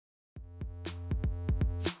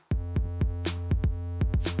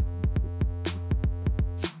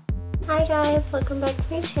Hi guys, welcome back to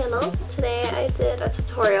my channel. Today I did a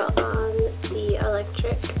tutorial on the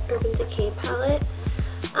electric Urban Decay palette.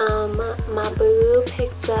 My boo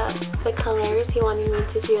picked up the colors. He wanted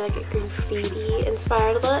me to do like a graffiti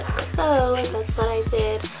inspired look, so that's what I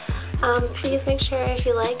did. Please make sure if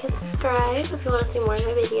you like and subscribe if you want to see more of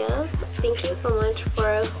my videos. Thank you so much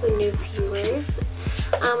for the new viewers.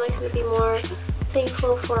 I couldn't be more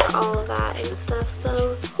thankful for all of that and stuff.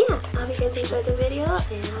 So yeah, I hope you guys enjoyed the video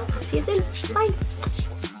and I'll see you soon. Bye!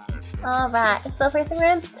 Alright, so first thing we're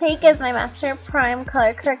going to take is my Master Prime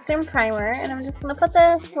Color Correcting Primer, and I'm just going to put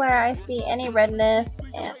this where I see any redness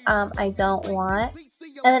I don't want.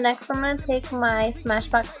 And then next I'm going to take my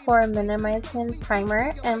Smashbox Pore Minimizing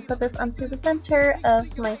Primer and put this onto the center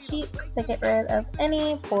of my cheeks to get rid of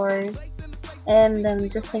any pores. And then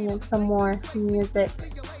just singing some more music.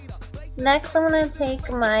 Next I'm going to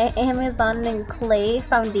take my Amazon and Clay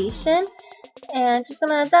Foundation and just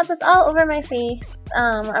going to dab this all over my face.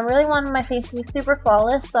 I really wanted my face to be super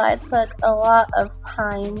flawless, so I took a lot of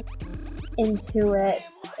time into it.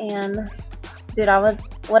 And dude,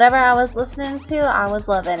 whatever I was listening to, I was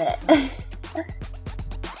loving it.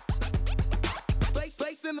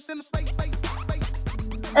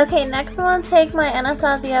 Okay, next I'm going to take my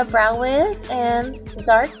Anastasia Brow Wiz and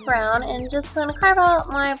dark brown and just going to carve out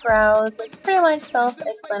my brows. It's pretty much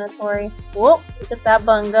self-explanatory. Whoop, look at that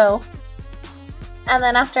bun go. And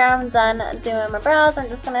then after I'm done doing my brows, I'm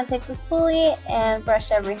just going to take the spoolie and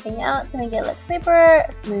brush everything out to make it look super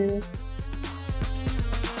smooth.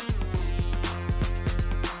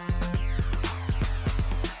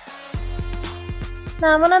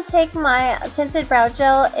 Now I'm going to take my tinted brow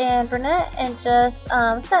gel in brunette and just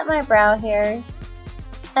set my brow hairs.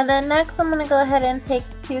 And then next I'm going to go ahead and take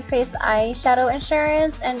Too Faced Eyeshadow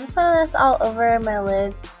Insurance and just put this all over my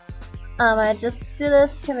lids. I just do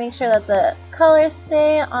this to make sure that the colors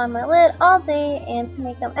stay on my lid all day and to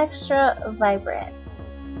make them extra vibrant.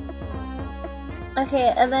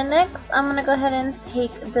 Okay, and then next I'm going to go ahead and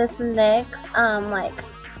take this NYX like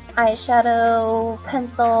eyeshadow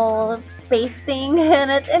pencil base thing,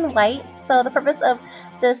 and it's in white. So the purpose of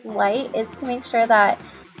this white is to make sure that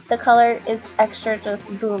the color is extra just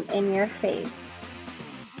boom in your face.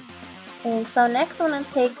 And so next I'm going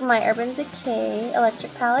to take my Urban Decay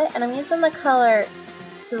Electric palette and I'm using the color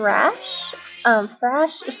Thrash or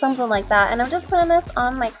something like that, and I'm just putting this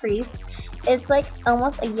on my crease. It's like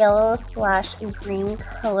almost a yellow slash green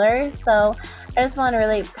color, so I just want to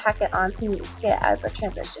really pack it on to make it as a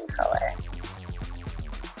transition color.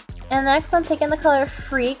 And next I'm taking the color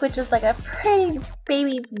Freak, which is like a pretty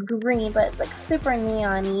baby green, but it's like super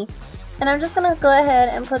neon-y. And I'm just going to go ahead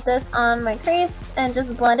and put this on my crease and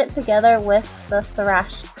just blend it together with the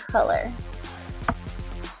Thrash color.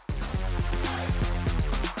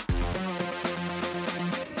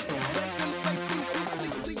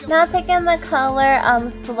 Now taking the color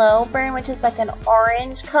Slow Burn, which is like an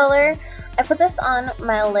orange color, I put this on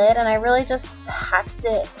my lid and I really just packed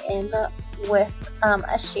it in with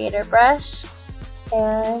a shader brush.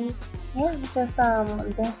 And yeah, just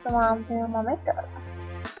dancing while I'm doing my makeup.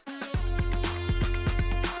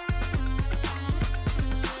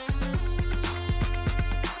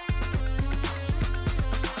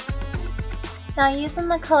 Now using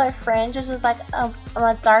the color Fringe, which is like a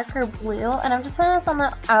darker blue, and I'm just putting this on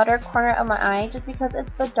the outer corner of my eye just because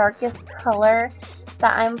it's the darkest color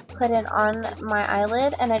that I'm putting on my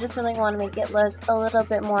eyelid, and I just really want to make it look a little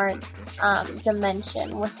bit more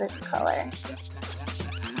dimension with this color.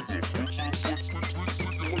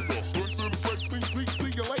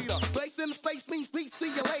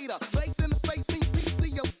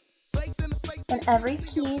 And every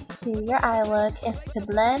key to your eye look is to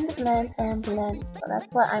blend, blend, and blend. So that's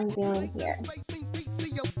what I'm doing here.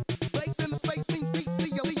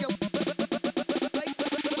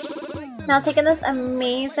 Now taking this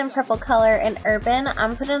amazing purple color in Urban,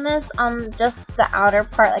 I'm putting this on just the outer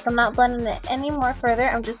part. Like I'm not blending it any more further.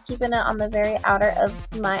 I'm just keeping it on the very outer of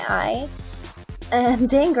my eye. And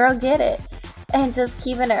dang girl, get it. And just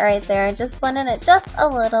keeping it right there. Just blending it just a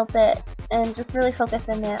little bit. And just really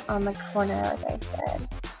focusing it on the corner, like I said.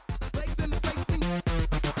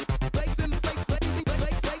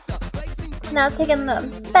 Now taking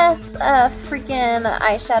the best freaking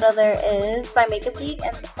eyeshadow there is by Makeup Geek,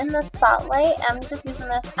 and in the spotlight, I'm just using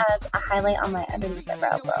this as a highlight on my underneath the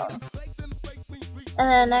brow bone. And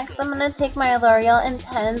then next, I'm going to take my L'Oreal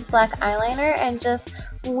Intense Black Eyeliner and just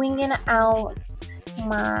winging out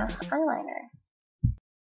my eyeliner.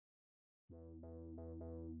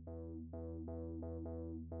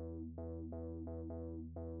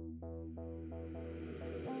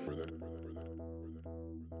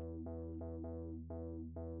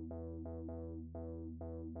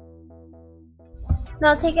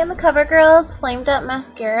 Now taking the CoverGirl's Flamed Up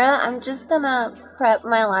Mascara, I'm just gonna prep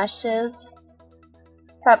my eyelashes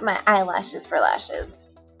for lashes.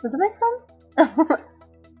 Does that make sense?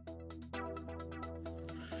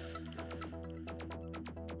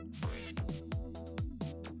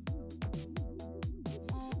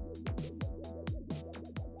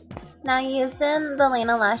 Now using the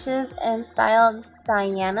Lena lashes in style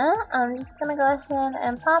Diana, I'm just gonna go ahead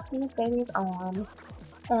and pop these babies on.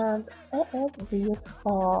 And it is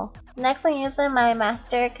beautiful. Next I'm using my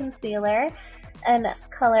Master Concealer in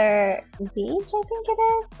color Beige, I think it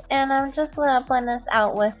is. And I'm just gonna blend this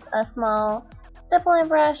out with a small stippling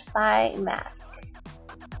brush by MAC.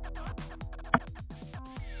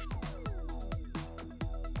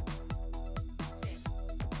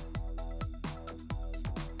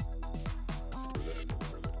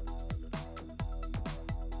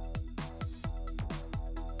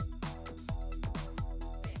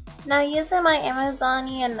 Now using my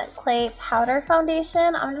Amazonian Clay Powder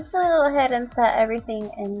Foundation, I'm just going to go ahead and set everything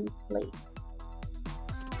in place.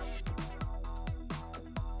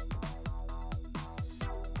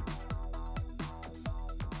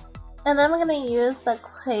 And then I'm going to use the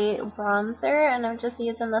clay bronzer, and I'm just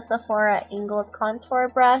using the Sephora Angled Contour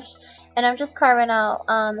Brush. And I'm just carving out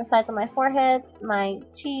the sides of my forehead, my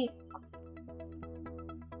cheeks,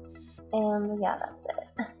 and yeah, that's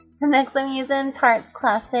it. Next I'm using Tarte's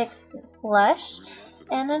Classic Blush,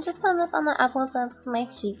 and I'm just putting this on the apples of my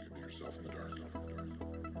cheeks.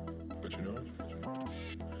 But you know,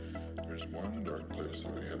 there's one dark place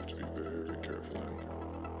that we have to be very careful in.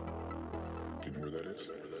 Do you know where that is?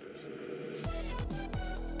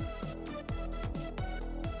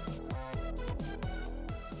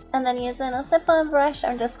 And then using a stippling brush,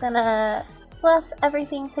 I'm just gonna fluff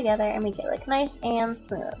everything together and make it look nice and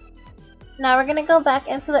smooth. Now we're going to go back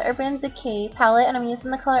into the Urban Decay palette, and I'm using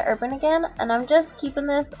the color Urban again, and I'm just keeping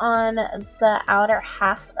this on the outer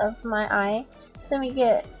half of my eye to make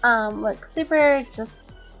it look super just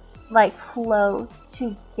like flow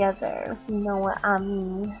together, if you know what I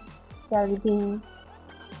mean. Jelly bean.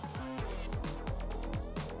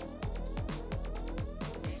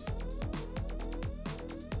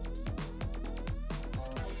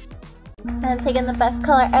 And taking the best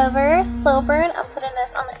color ever, Slow Burn, I'm putting this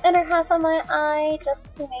on the inner half of my eye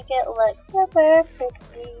just to make it look super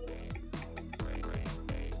pretty.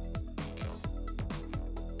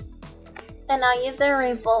 And now using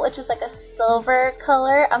Rave, which is like a silver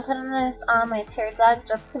color, I'm putting this on my tear duct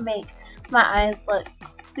just to make my eyes look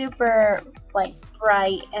super like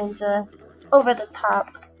bright and just over the top,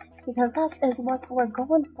 because that is what we're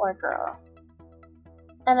going for, girl.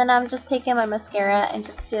 And then I'm just taking my mascara and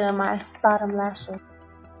just doing my bottom lashes.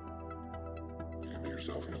 Be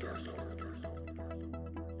yourself in the dark.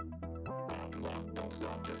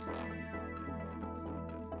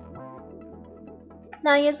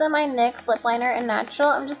 Now using my NYX lip liner in Natural,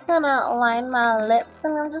 I'm just gonna line my lips,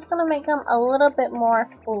 and I'm just gonna make them a little bit more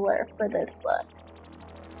fuller for this look.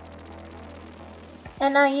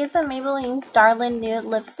 And now using Maybelline's Darling Nude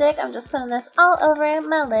lipstick, I'm just putting this all over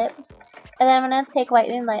my lips. And then I'm going to take White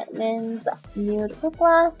Lightning's Nude Lip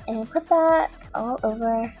Gloss and put that all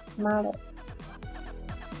over my lips.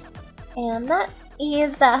 And that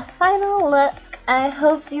is the final look. I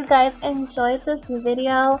hope you guys enjoyed this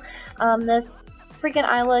video. This freaking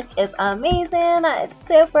eye look is amazing. It's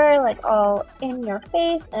super like all in your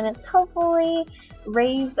face, and it's totally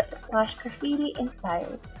rave / graffiti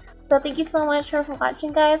inspired. So thank you so much for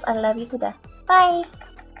watching, guys. I love you to death. Bye!